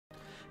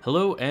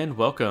Hello and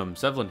welcome,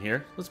 Zevlin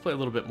here. Let's play a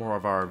little bit more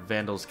of our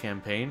Vandals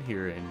campaign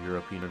here in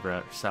Europa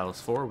Universalis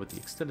IV with the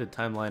extended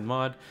timeline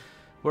mod,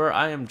 where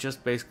I am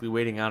just basically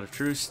waiting out a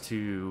truce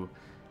to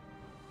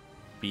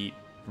beat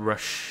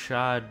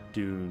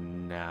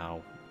Rashadun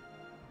now.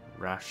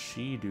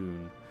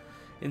 Rashidun.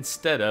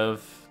 Instead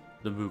of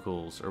the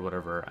Mughals or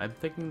whatever. I'm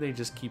thinking they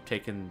just keep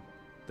taking...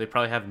 They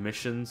probably have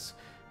missions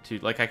to...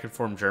 Like I could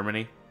form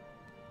Germany,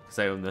 because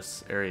I own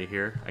this area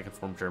here. I can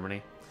form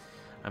Germany.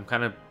 I'm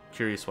kind of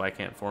curious why I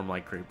can't form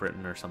like Great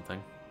Britain or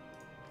something.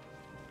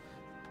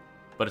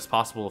 But it's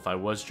possible if I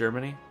was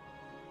Germany,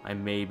 I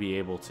may be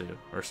able to,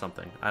 or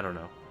something. I don't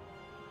know.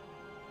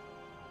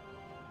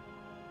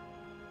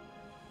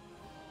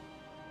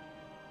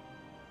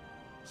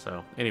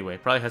 So, anyway,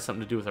 probably has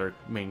something to do with our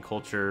main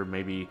culture.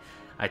 Maybe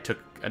I took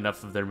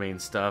enough of their main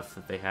stuff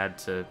that they had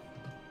to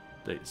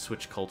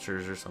switch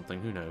cultures or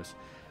something. Who knows?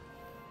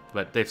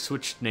 But they've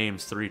switched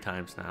names 3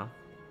 times now.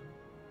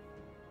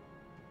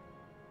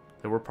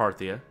 They were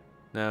Parthia.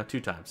 No,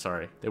 2 times,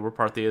 sorry. They were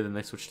Parthia, then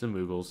they switched to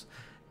Mughals.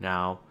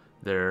 Now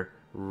they're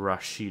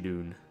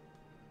Rashidun.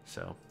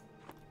 So,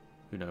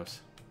 who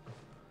knows?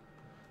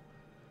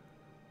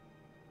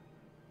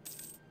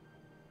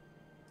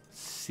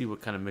 See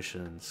what kind of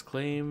missions.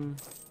 Claim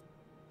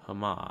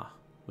Hama,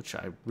 which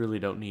I really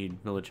don't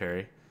need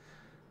military.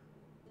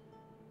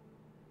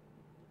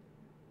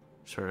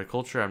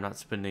 Horticulture, I'm not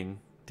spending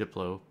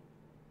Diplo.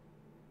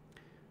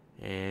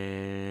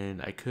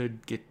 And I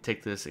could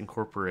take this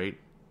Incorporate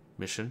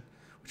mission,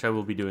 which I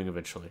will be doing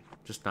eventually,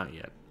 just not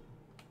yet.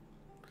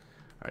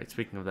 Alright,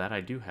 speaking of that, I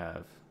do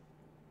have...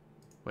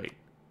 Wait.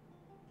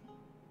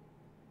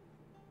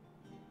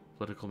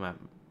 Political map.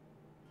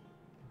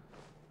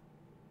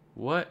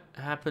 What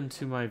happened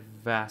to my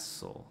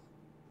vassal?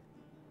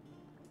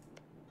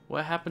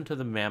 What happened to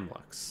the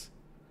Mamluks?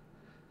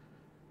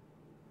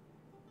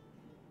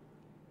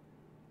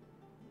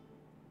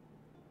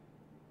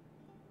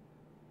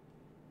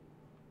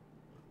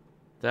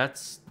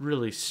 That's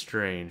really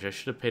strange. I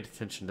should have paid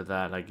attention to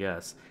that, I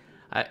guess.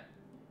 I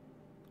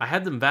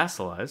had them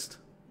vassalized.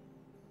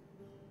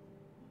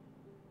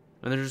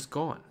 And they're just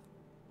gone.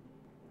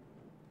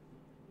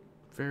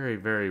 Very,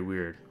 very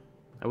weird.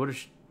 I would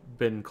have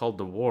been called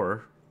to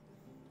war.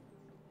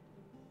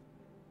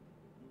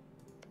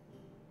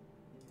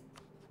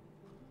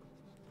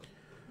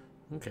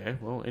 Okay,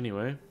 well,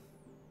 anyway.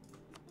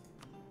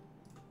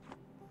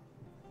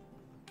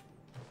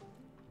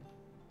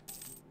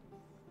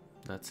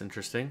 That's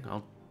interesting.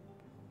 I'll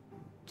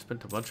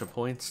spend a bunch of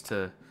points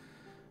to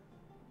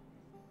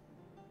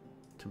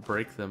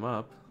break them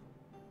up.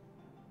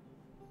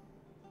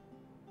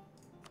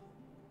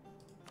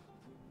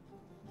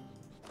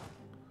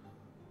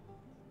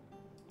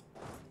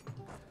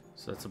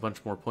 So that's a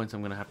bunch more points I'm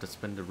going to have to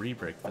spend to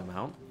re-break them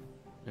out.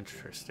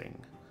 Interesting.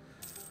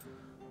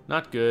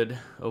 Not good.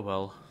 Oh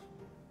well.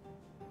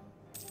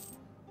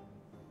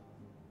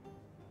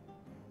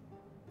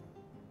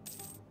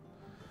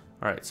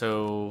 Alright,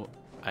 so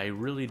I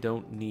really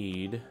don't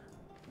need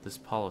this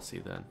policy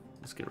then.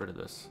 Let's get rid of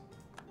this.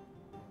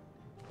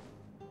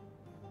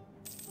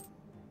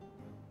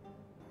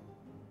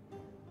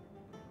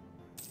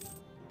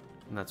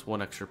 And that's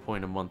 1 extra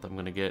point a month I'm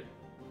going to get.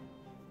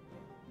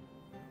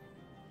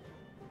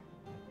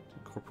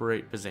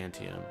 Incorporate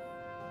Byzantium.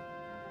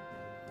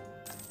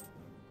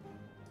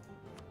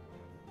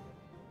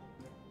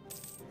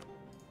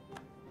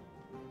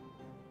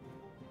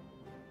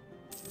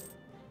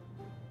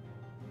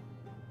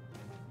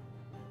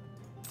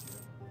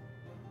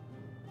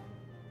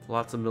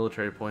 Lots of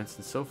military points,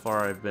 and so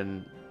far I've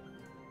been...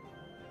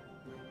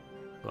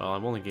 Well,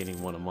 I'm only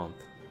gaining 1 a month.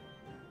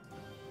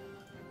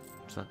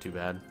 It's not too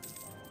bad.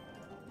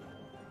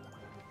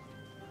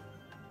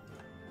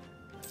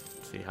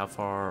 Let's see, how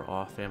far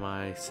off am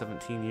I?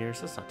 17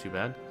 years? That's not too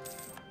bad.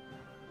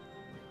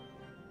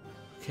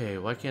 Okay,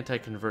 why can't I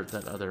convert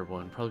that other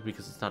one? Probably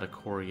because it's not a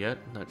core yet.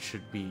 That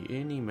should be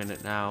any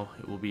minute now.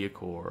 It will be a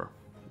core.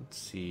 Let's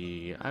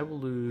see. I will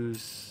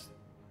lose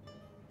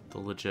the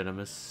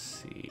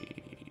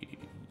legitimacy.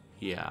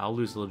 Yeah, I'll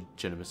lose the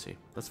legitimacy.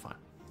 That's fine.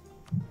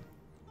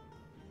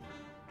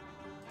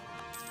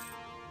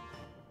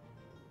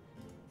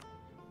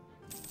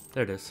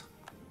 There it is.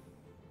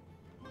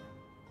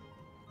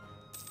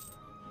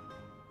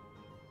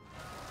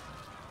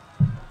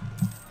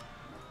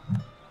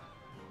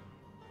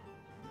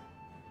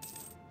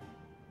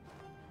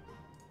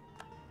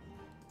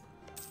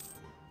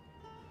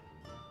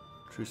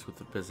 Truce with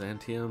the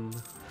Byzantium.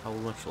 How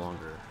much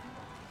longer?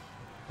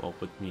 Well,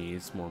 with me,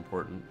 it's more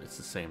important. It's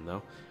the same,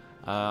 though.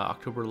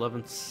 October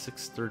 11th,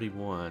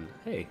 631.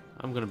 Hey,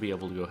 I'm going to be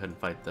able to go ahead and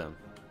fight them.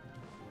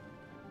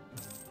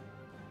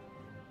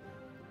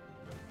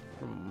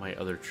 What are my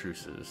other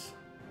truces?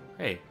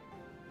 Hey,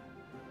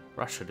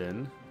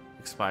 Rashidun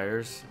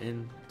expires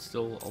in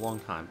still a long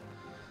time.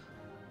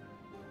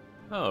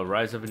 Oh,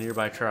 rise of a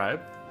nearby tribe.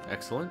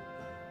 Excellent.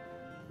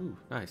 Ooh,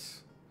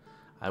 nice.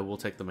 I will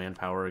take the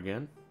manpower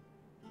again.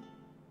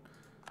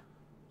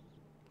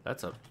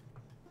 That's a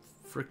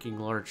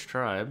freaking large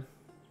tribe.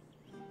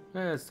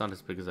 It's not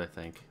as big as I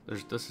think.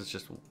 This is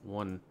just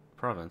one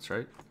province,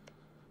 right?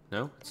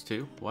 No, it's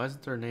two. Why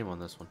isn't there a name on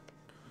this one?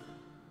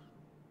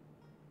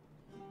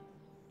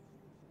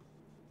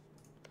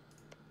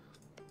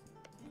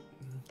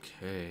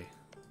 Okay.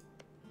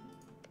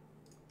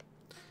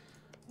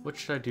 What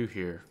should I do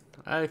here?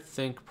 I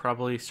think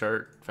probably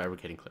start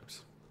fabricating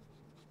claims.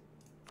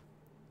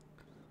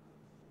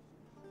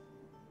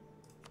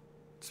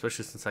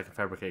 Especially since I can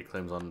fabricate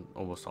claims on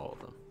almost all of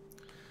them.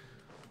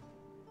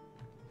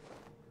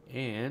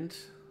 And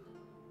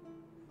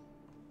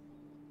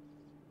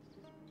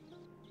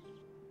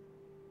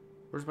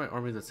where's my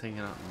army that's hanging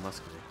out in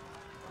Muscovy?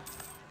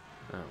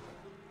 Oh,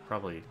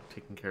 probably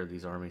taking care of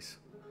these armies.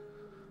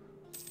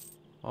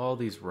 All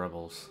these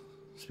rebels.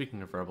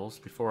 Speaking of rebels,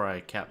 before I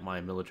cap my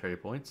military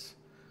points,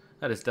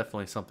 that is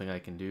definitely something I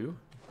can do,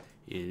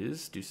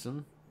 is do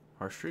some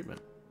harsh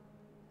treatment.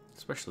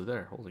 Especially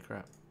there, holy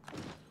crap.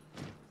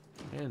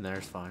 And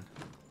there's fine.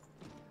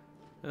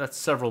 And that's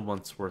several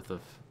months worth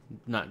of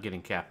not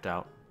getting capped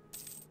out.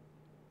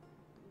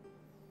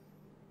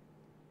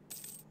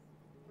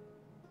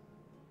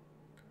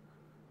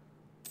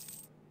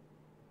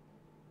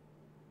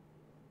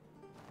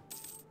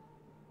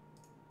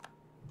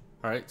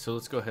 Alright, so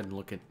let's go ahead and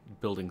look at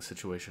building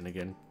situation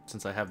again,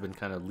 since I have been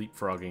kind of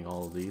leapfrogging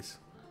all of these.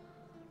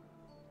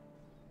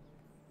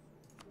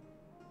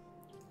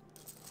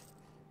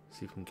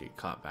 See if we can get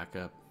caught back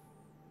up.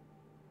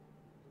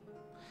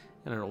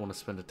 And I don't want to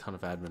spend a ton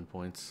of admin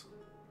points.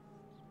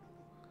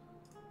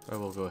 I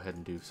will go ahead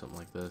and do something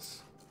like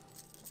this.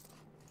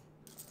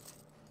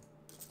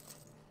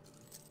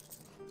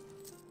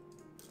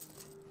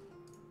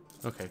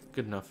 Okay,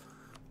 good enough.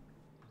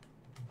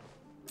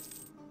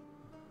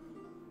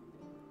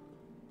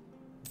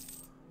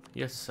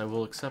 Yes, I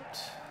will accept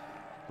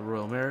the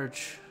royal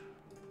marriage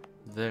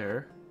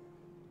there.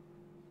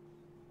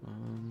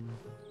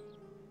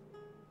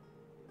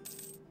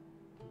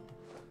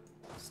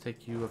 Let's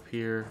take you up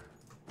here.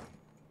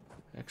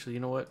 Actually,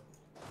 you know what?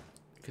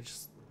 I could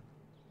just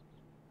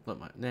let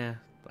my... Nah,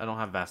 I don't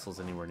have vassals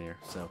anywhere near,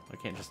 so I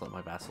can't just let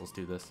my vassals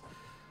do this.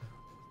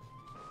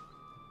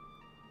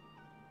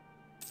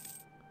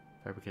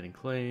 Fabricating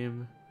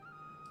claim.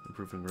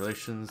 Improving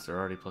relations. They're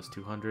already plus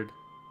 200.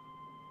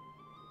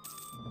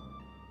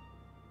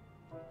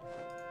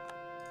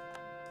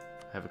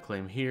 I have a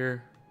claim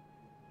here.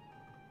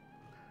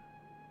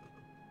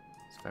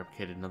 Let's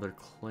fabricate another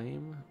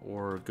claim,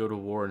 or go to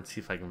war and see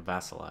if I can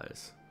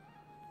vassalize.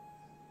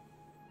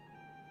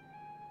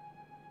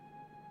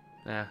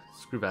 Nah,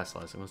 screw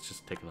vassalizing. Let's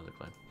just take another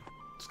claim.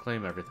 Let's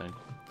claim everything.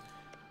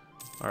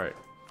 Alright.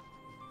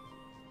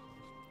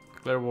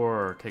 Declare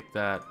war, take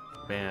that.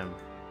 Bam.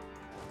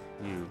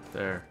 You,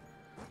 there.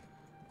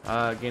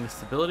 Gain a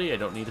stability. I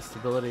don't need a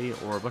stability,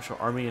 or a bunch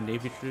of army and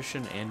navy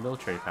tradition and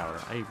military power.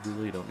 I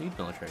really don't need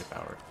military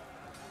power.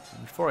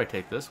 Before I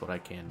take this, what I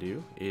can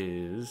do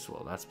is,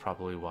 well, that's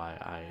probably why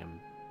I am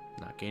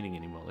not gaining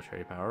any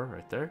military power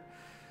right there.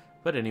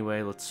 But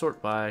anyway, let's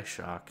sort by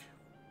shock.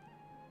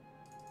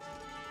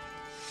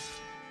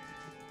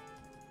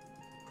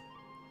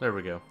 There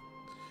we go.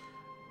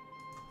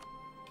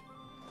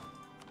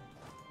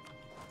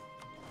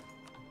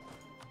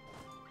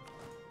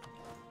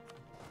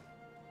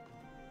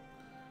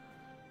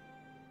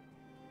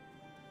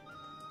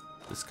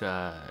 This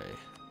guy,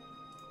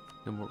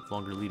 no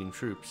longer leading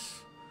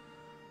troops.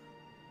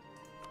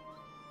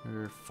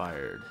 They're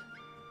fired.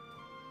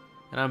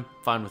 And I'm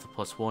fine with a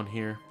 +1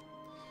 here.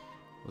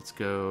 Let's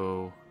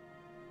go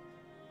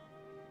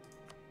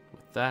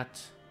with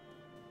that.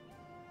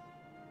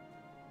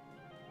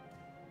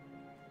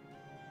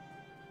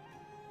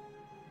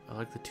 I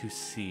like the 2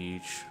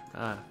 siege.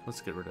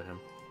 Let's get rid of him.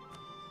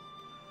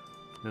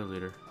 No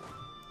leader.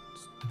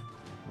 Let's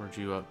merge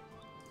you up.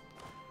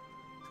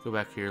 Go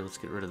back here, let's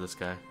get rid of this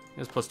guy. He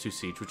has +2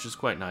 siege, which is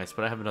quite nice,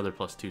 but I have another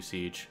 +2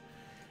 siege.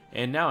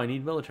 And now I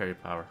need military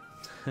power.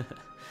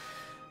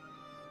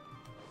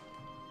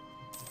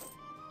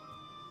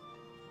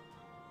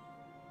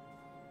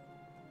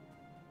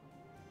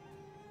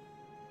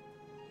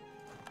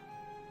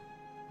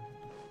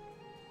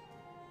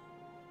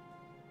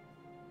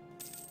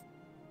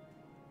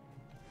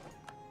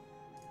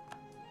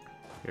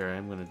 Here,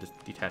 I'm going to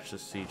detach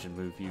this siege and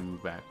move you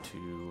back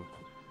to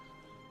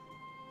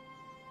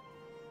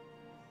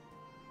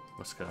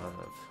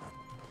Muscova.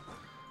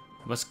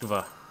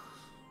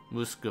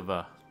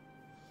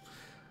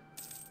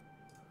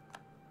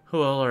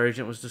 Well, our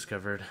agent was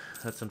discovered.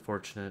 That's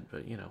unfortunate,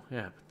 but you know, it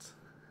happens.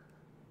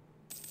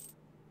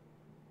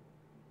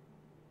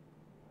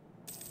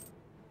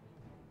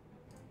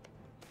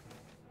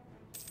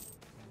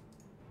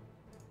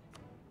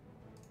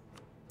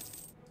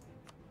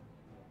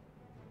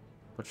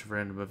 Bunch of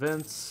random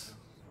events.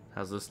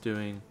 How's this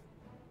doing?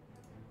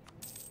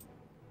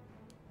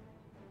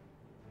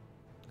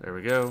 There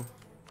we go.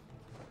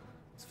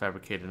 Let's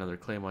fabricate another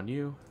claim on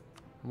you.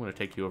 I'm going to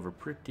take you over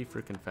pretty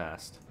freaking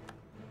fast.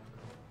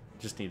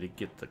 Just need to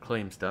get the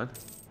claims done.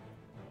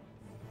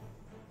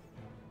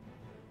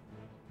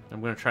 I'm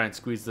going to try and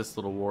squeeze this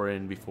little war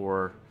in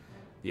before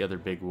the other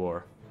big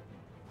war.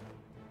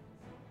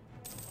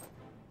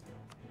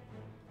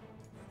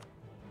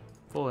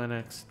 Full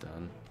annex,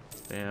 done.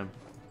 Bam.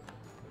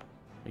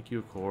 Make you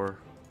a core.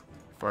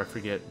 Before I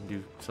forget and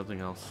do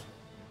something else.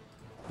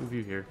 Move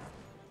you here.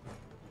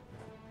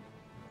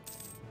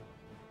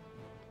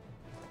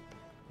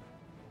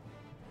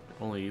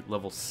 Only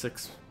level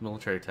 6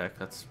 military tech,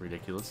 that's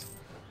ridiculous.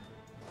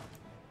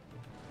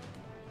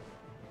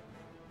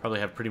 Probably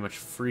have pretty much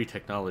free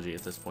technology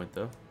at this point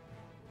though,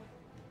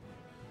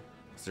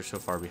 because they're so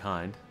far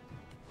behind.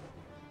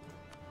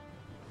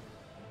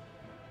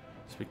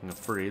 Speaking of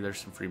free, there's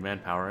some free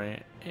manpower.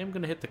 I am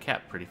going to hit the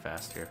cap pretty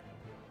fast here.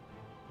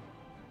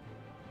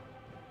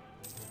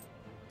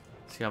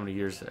 See how many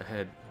years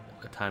ahead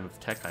a time of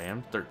tech I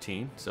am.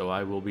 13. So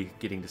I will be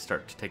getting to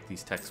start to take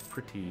these techs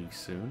pretty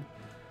soon.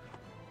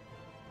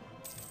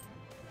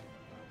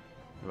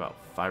 About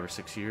 5 or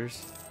 6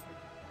 years.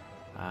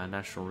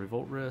 National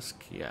revolt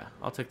risk. Yeah,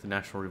 I'll take the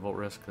national revolt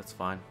risk. That's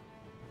fine.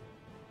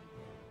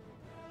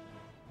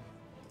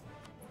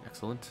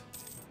 Excellent.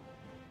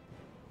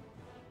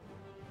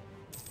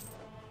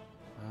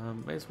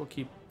 May as well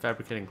keep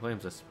fabricating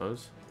claims, I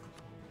suppose.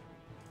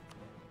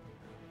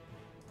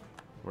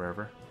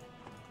 Wherever.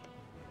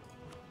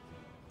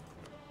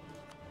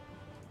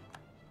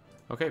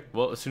 Okay,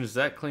 well, as soon as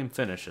that claim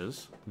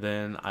finishes,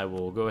 then I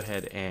will go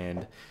ahead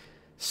and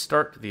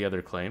start the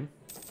other claim.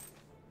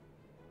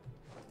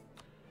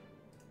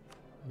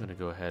 I'm going to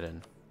go ahead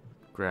and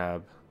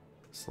grab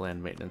this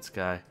land maintenance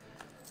guy.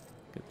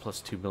 Get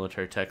 +2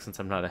 military tech since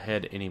I'm not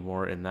ahead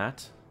anymore in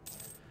that.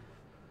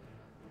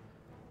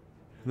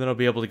 And then I'll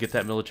be able to get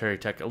that military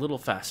tech a little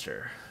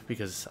faster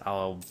because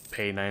I'll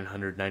pay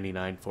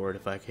 999 for it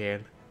if I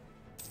can.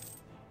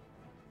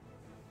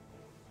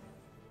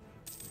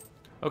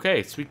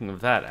 Okay, speaking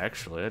of that,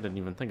 actually, I didn't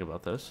even think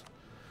about this.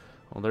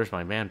 Well, there's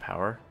my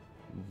manpower.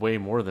 Way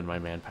more than my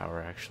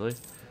manpower, actually.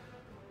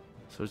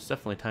 So it's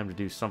definitely time to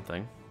do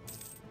something.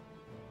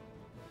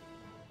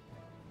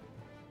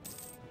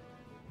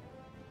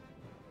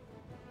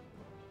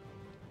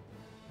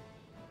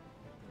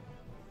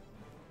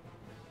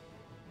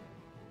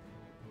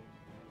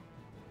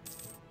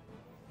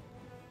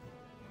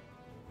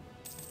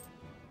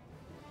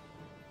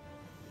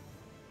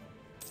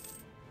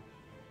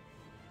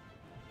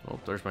 Well,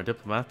 there's my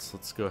diplomats.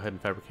 Let's go ahead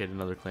and fabricate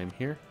another claim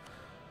here.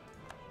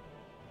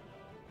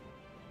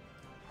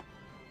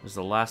 There's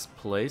the last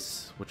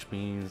place, which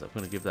means I'm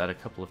going to give that a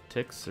couple of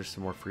ticks. There's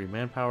some more free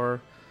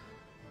manpower.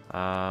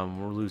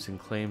 We're losing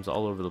claims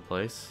all over the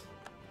place.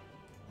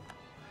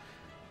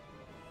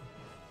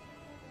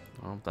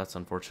 Well, that's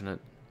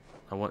unfortunate.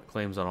 I want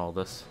claims on all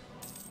this.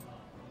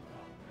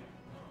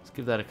 Let's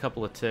give that a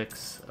couple of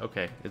ticks.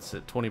 Okay, it's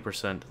at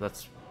 20%.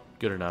 That's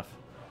good enough.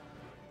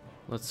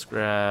 Let's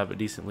grab a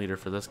decent leader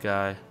for this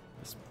guy.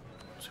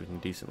 Speaking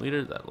of decent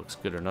leader, that looks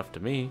good enough to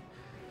me.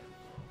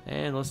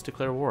 And let's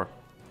declare war.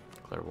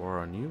 Declare war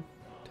on you.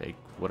 Take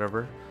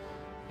whatever.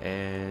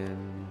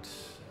 And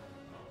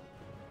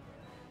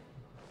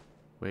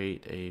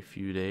wait a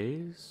few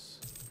days.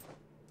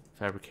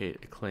 Fabricate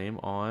a claim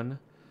on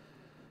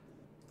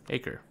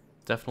Acre.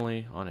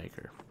 Definitely on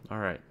Acre.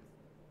 Alright.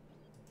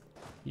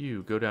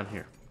 You go down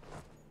here.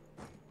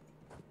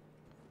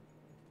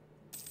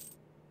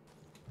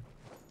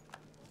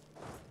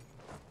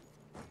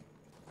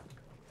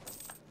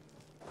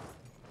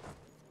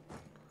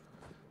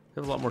 They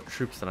have a lot more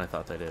troops than I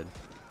thought they did.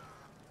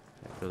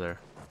 Okay, go there.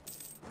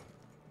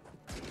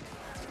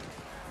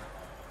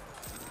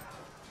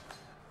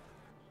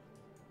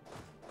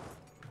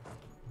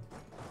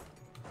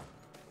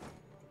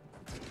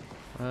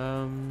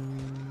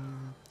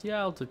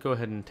 Yeah, I'll go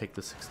ahead and take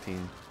the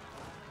 16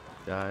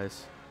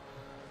 guys.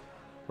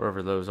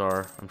 Wherever those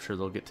are, I'm sure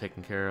they'll get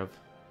taken care of.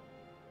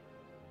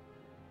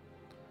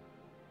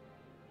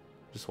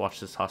 Just watch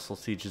this hostile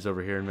sieges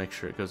over here and make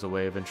sure it goes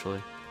away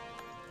eventually.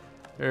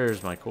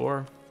 There's my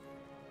core.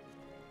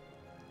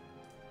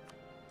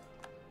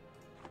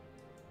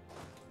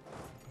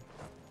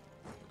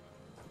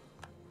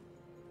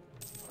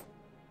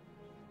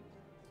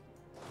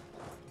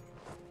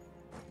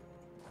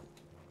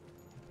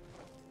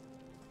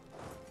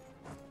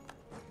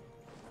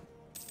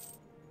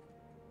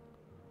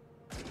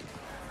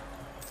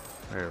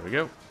 There we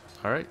go.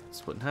 Alright,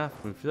 split in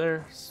half, move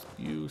there.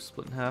 You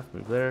split in half,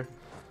 move there.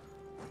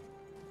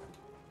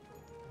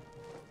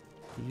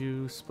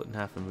 You split in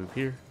half and move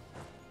here.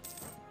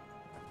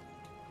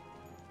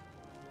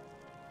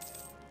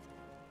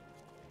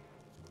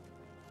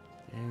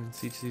 And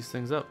siege these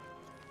things up.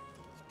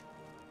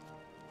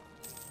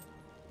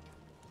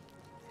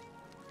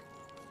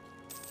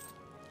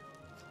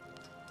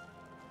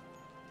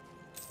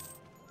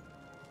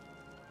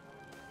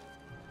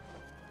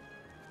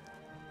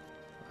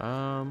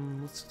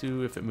 Let's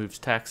do, if it moves,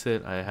 tax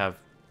it. I have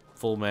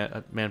full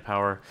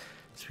manpower.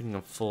 Speaking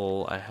of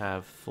full, I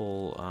have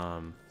full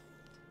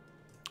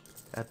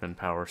admin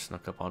power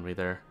snuck up on me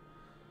there.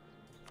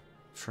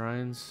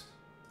 Shrines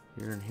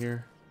here and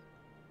here.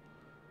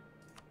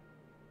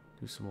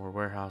 Do some more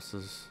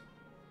warehouses.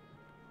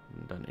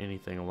 Haven't done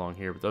anything along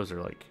here, but those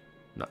are like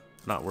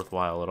not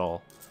worthwhile at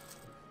all,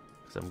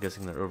 because I'm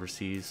guessing they're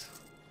overseas.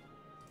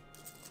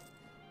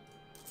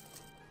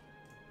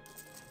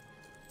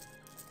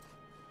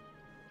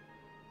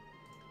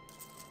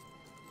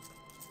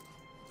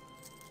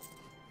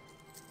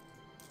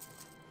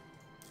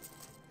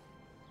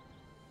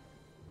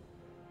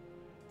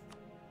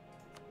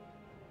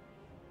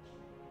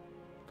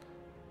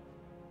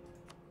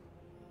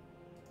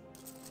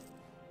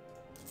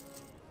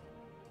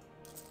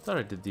 Thought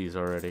I did these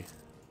already.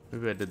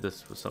 Maybe I did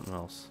this with something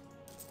else.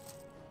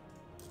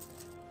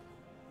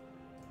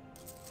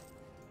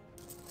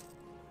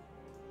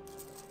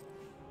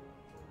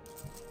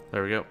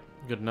 There we go.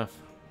 Good enough.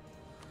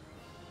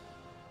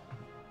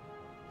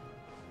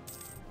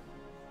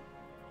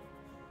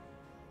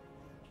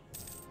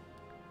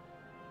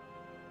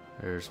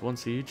 There's one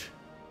siege.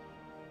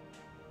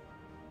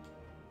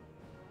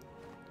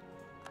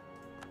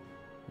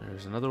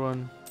 There's another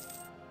one.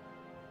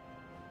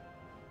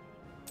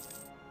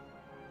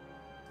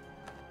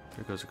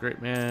 There goes a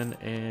great man,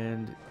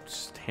 and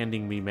just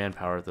handing me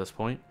manpower at this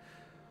point.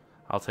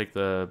 I'll take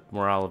the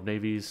morale of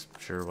navies.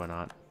 Sure, why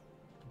not?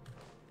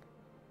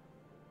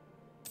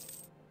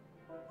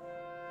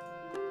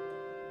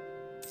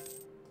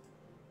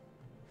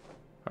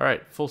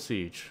 Alright, full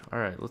siege.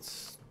 Alright,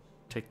 let's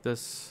take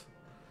this.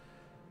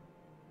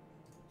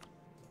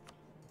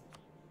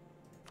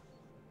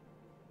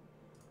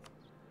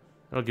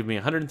 That'll give me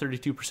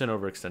 132%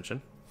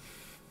 overextension.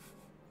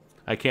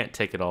 I can't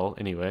take it all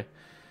anyway.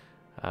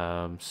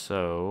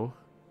 So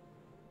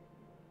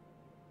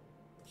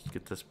let's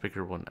get this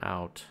bigger one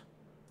out.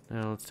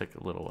 Now let's take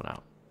a little one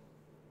out.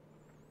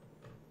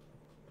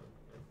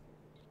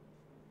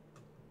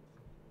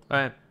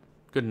 Alright,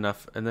 good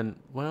enough. And then,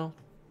 well,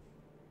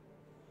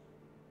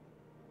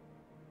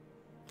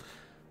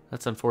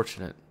 that's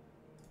unfortunate.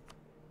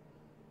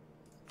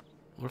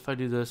 What if I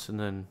do this and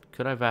then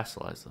could I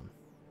vassalize them?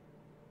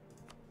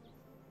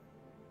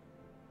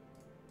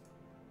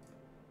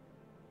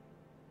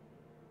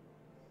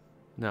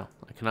 No,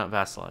 I cannot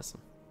vassalize them.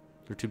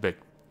 They're too big.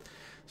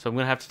 So I'm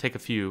going to have to take a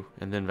few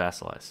and then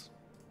vassalize.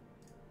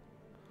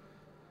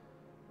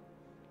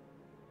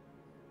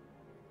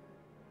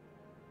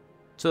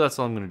 So that's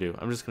all I'm going to do.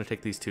 I'm just going to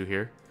take these two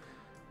here.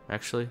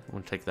 Actually, I'm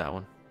going to take that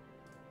one.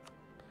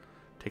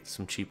 Take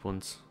some cheap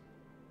ones.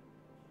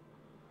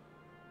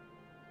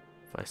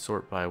 If I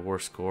sort by war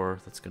score,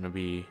 that's going to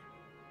be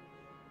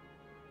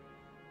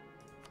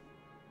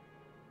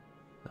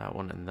that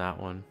one and that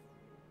one.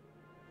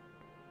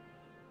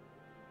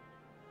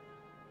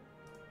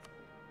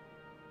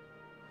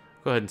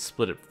 Go ahead and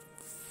split it.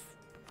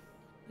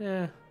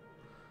 Yeah.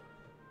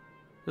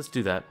 Let's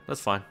do that. That's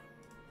fine.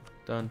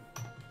 Done.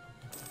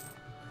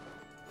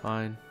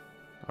 Fine.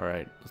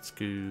 Alright, let's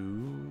go.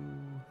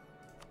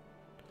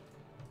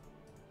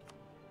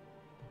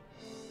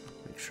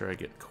 Make sure I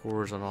get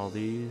cores on all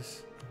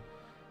these.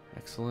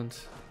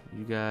 Excellent.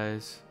 You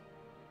guys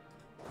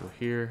go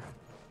here.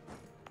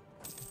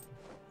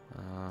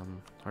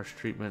 Harsh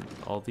treatment,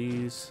 all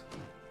these.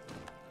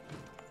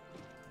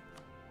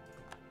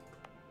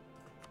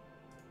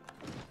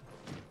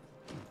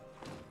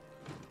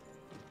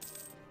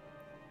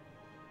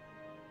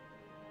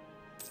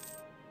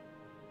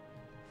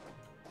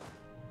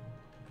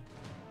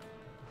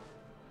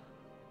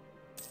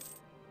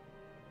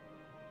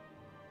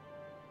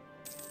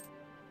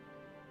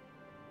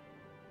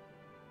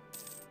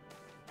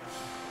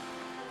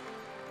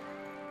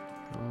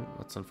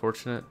 That's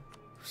unfortunate.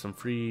 Some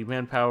free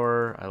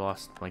manpower. I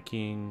lost my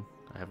king.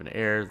 I have an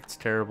heir. That's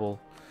terrible.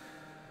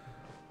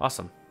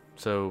 Awesome.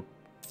 So,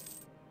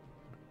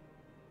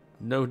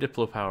 no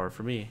diplo power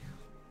for me.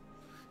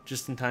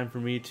 Just in time for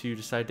me to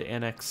decide to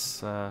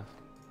annex a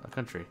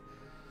country.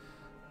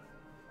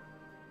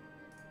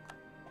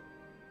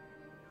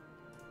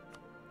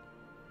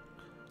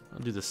 I'll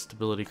do the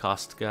stability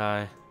cost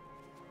guy.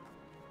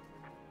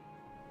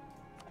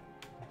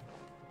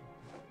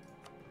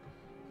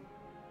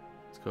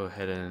 Go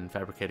ahead and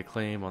fabricate a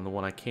claim on the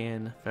one I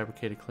can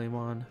fabricate a claim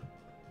on.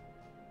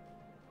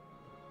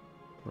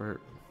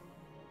 Where?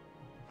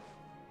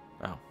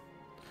 Oh.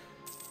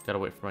 Gotta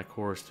wait for my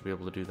cores to be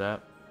able to do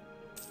that.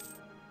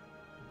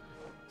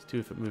 Let's do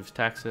if it moves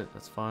tax it,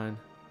 that's fine.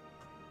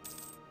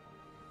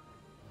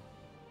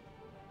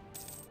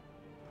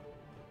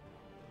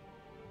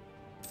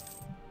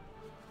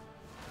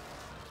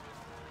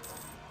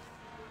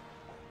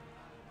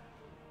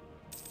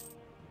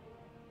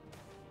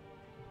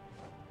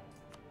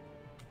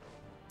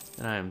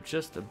 And I am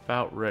just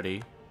about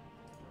ready.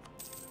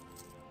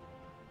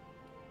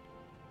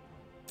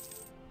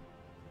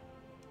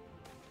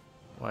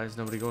 Why is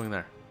nobody going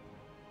there?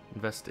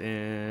 Invest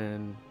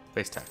in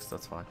base tax,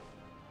 that's fine.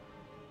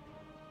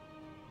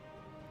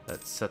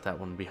 Let's set that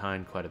one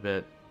behind quite a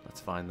bit. That's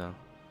fine though.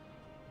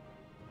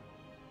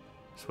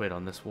 Just wait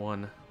on this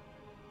one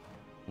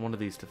of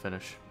these to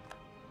finish.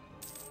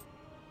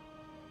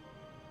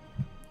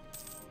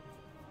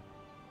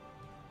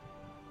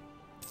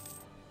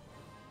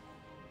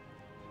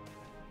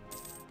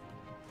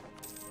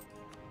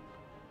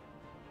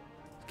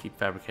 Keep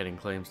fabricating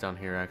claims down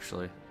here,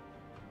 actually.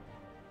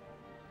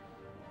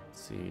 Let's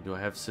see, do I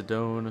have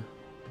Sedone?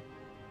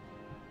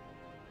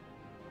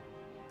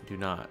 I do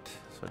not,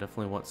 so I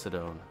definitely want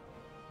Sedone.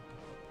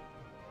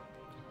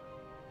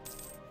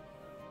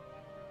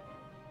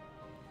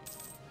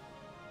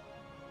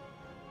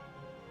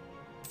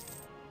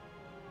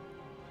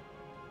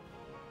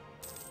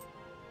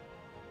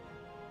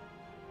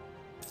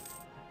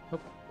 Oh,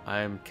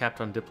 I'm capped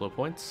on diplo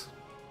points.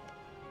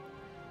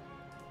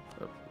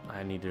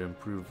 I need to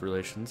improve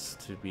relations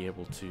to be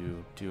able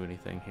to do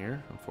anything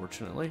here,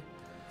 unfortunately.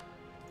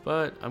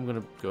 But I'm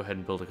going to go ahead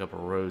and build a couple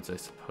roads, I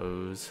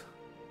suppose.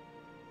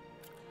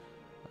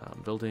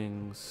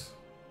 Buildings.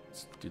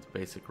 Let's do the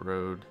basic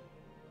road.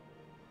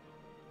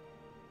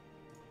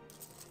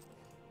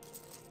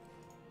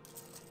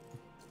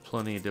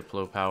 Plenty of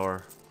Diplo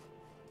power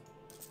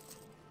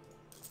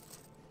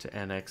to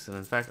annex. And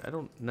in fact, I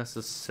don't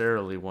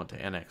necessarily want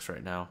to annex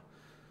right now.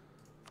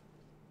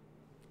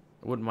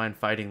 I wouldn't mind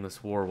fighting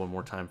this war one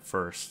more time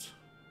first.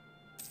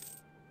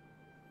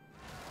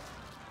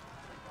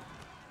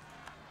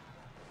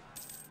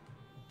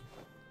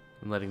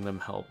 And letting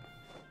them help.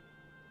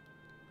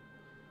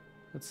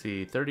 Let's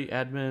see, 30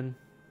 admin.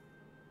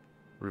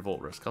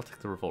 Revolt risk. I'll take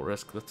the revolt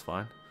risk, that's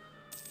fine.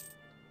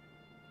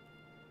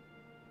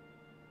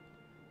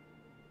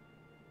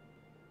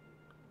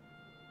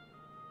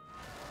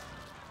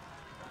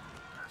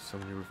 So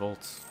many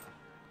revolts.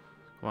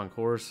 Come on,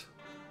 cores.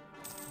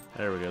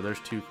 There we go. There's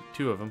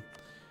two of them.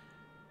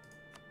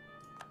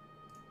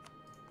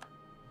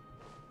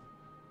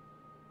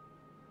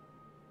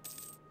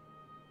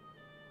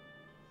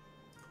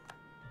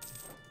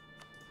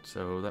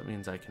 So that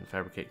means I can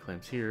fabricate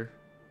claims here.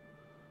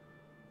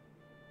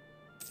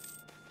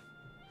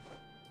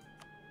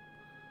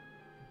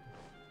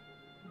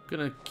 I'm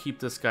gonna keep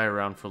this guy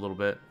around for a little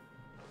bit.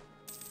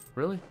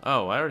 Really?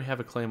 Oh, I already have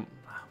a claim.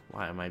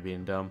 Why am I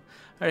being dumb?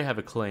 I already have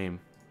a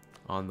claim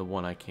on the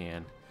one I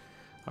can.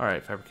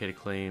 Alright, fabricated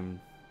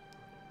claim.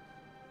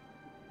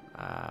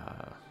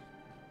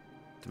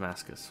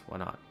 Damascus. Why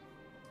not?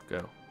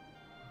 Go.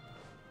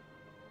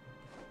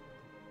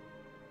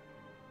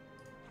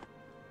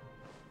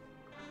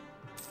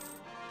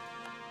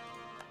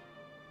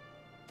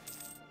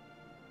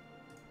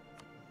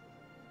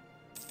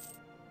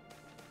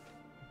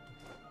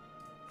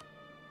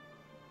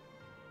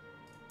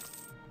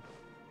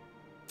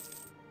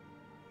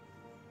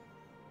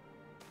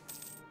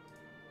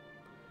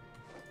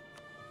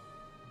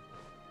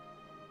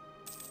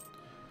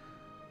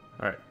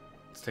 Alright,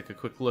 let's take a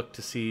quick look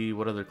to see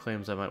what other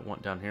claims I might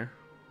want down here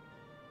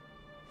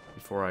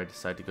before I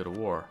decide to go to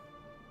war.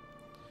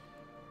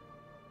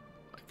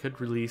 I could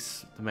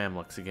release the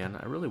Mamluks again.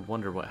 I really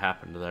wonder what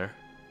happened there.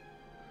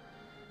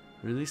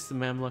 Release the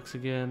Mamluks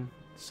again,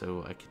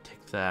 so I could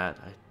take that.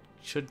 I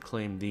should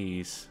claim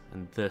these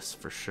and this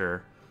for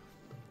sure.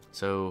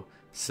 So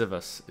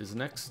Sivas is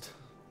next.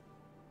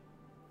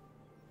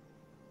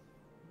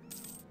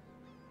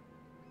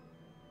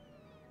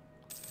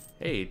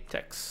 Hey,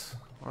 Tex.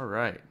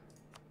 Alright.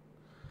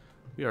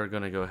 We are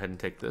going to go ahead and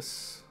take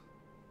this.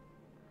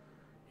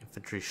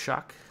 Infantry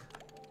shock.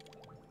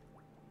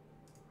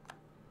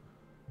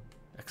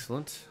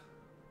 Excellent.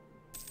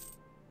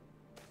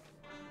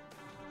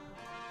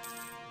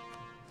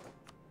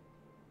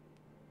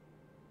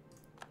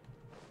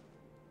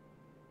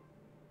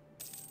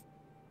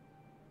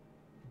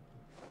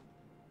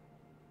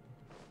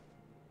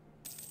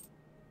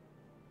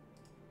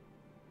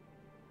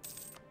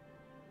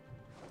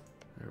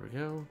 There we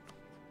go.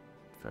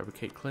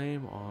 Fabricate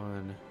claim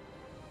on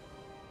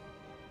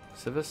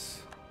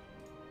Civis.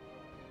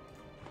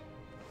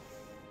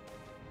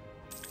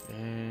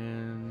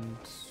 And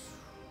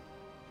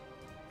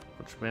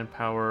bunch of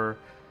manpower.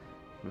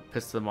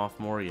 Piss them off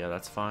more. Yeah,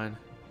 that's fine.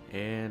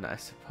 And I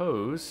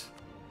suppose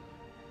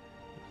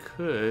it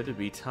could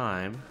be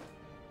time.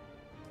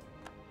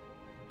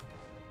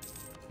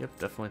 Yep,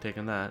 definitely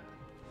taking that.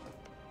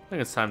 I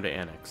think it's time to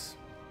annex.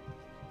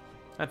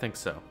 I think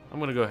so. I'm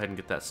going to go ahead and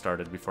get that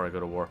started before I go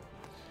to war.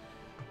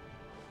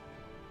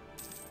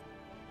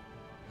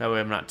 That way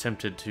I'm not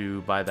tempted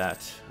to buy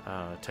that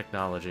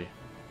technology.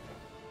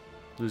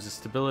 Lose the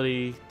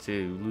stability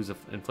to lose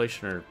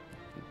inflation, or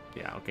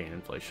yeah, I'll gain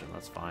inflation,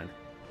 that's fine.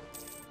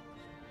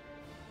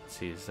 Let's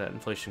see, is that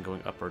inflation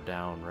going up or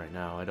down right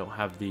now? I don't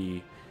have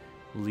the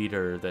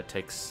leader that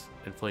takes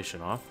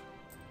inflation off,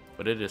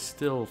 but it is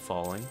still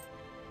falling.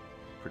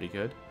 Pretty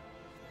good.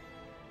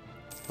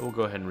 We'll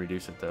go ahead and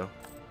reduce it though.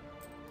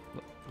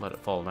 Let it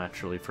fall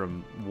naturally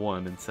from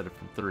 1 instead of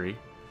from 3.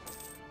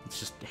 It's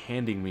just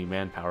handing me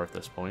manpower at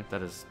this point.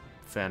 That is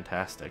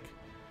fantastic.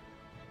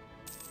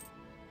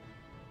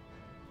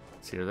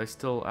 Let's see, are they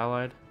still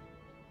allied?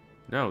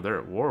 No, they're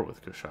at war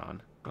with Kushan.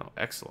 Oh,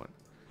 excellent.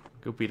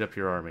 Go beat up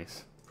your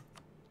armies.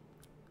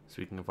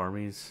 Speaking of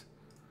armies,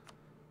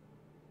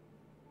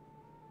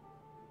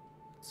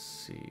 let's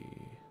see.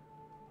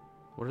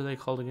 What are they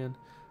called again?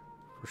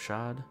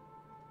 Rashad.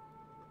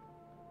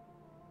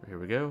 Here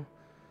we go.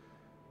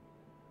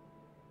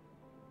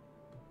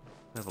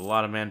 I have a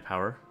lot of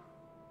manpower.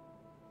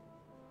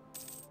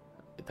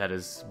 That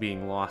is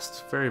being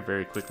lost very,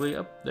 very quickly.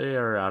 Oh, they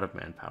are out of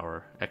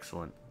manpower.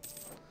 Excellent.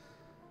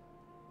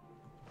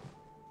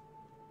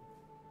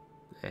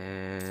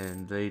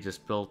 And they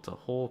just built a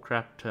whole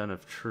crap ton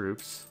of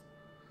troops.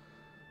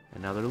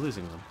 And now they're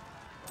losing them.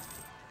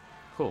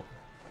 Cool.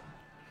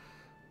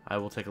 I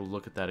will take a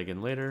look at that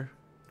again later.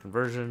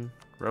 Conversion,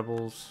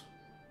 rebels.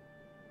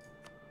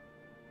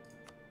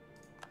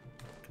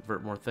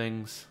 Convert more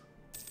things.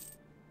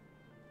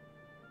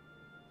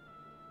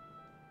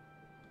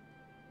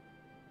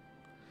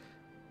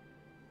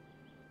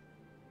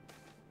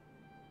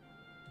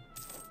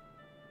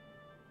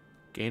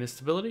 Gain a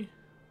stability?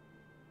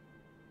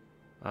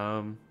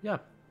 Yeah.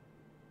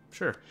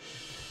 Sure.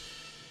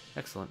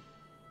 Excellent.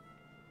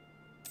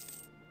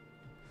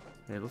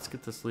 Okay, let's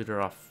get this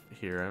leader off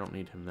here. I don't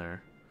need him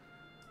there.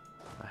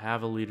 I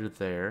have a leader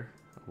there.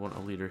 I want a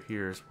leader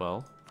here as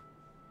well.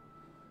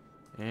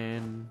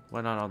 And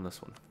why not on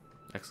this one?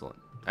 Excellent.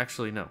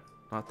 Actually, no.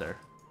 Not there.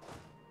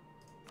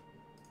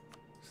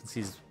 Since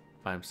he's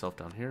by himself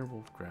down here,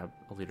 we'll grab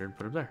a leader and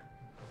put him there.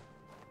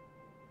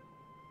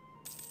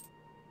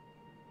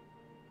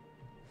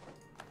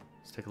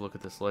 Let's take a look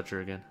at this ledger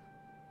again.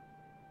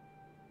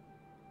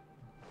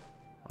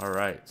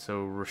 Alright,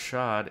 so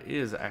Rashad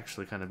is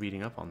actually kind of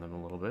beating up on them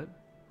a little bit.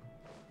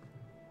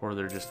 Or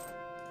they're just...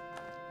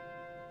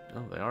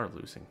 Oh, they are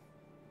losing.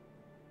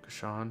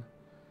 Kashan.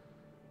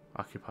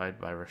 Occupied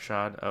by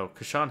Rashad. Oh,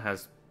 Kashan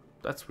has...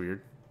 That's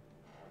weird.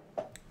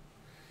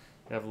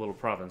 They have a little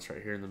province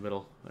right here in the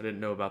middle. I didn't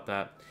know about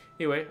that.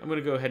 Anyway, I'm going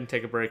to go ahead and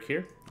take a break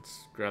here.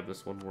 Let's grab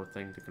this one more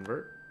thing to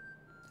convert.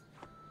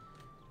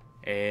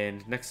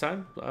 And next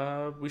time,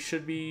 we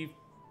should be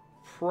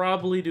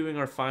probably doing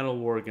our final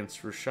war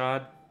against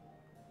Rashad.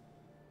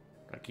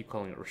 I keep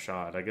calling it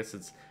Rashad. I guess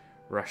it's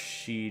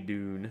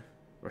Rashidun.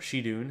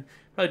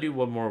 Probably do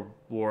one more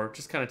war.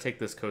 Just kind of take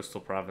this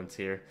coastal province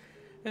here.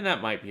 And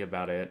that might be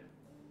about it.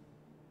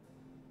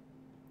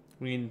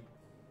 I mean,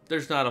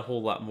 there's not a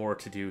whole lot more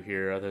to do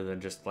here other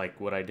than just like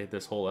what I did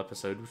this whole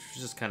episode, which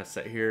was just kind of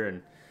sit here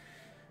and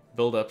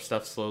build up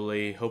stuff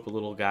slowly. Hope a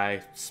little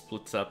guy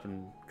splits up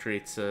and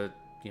creates a,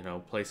 you know,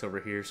 place over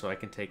here so I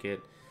can take it.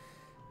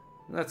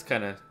 And that's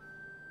kind of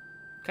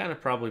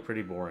probably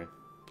pretty boring.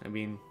 I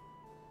mean,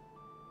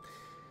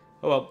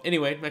 oh well.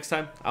 Anyway, next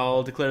time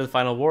I'll declare the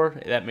final war.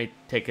 That may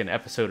take an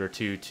episode or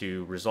two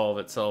to resolve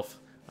itself.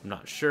 I'm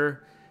not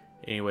sure.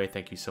 Anyway,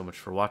 thank you so much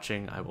for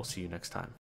watching. I will see you next time.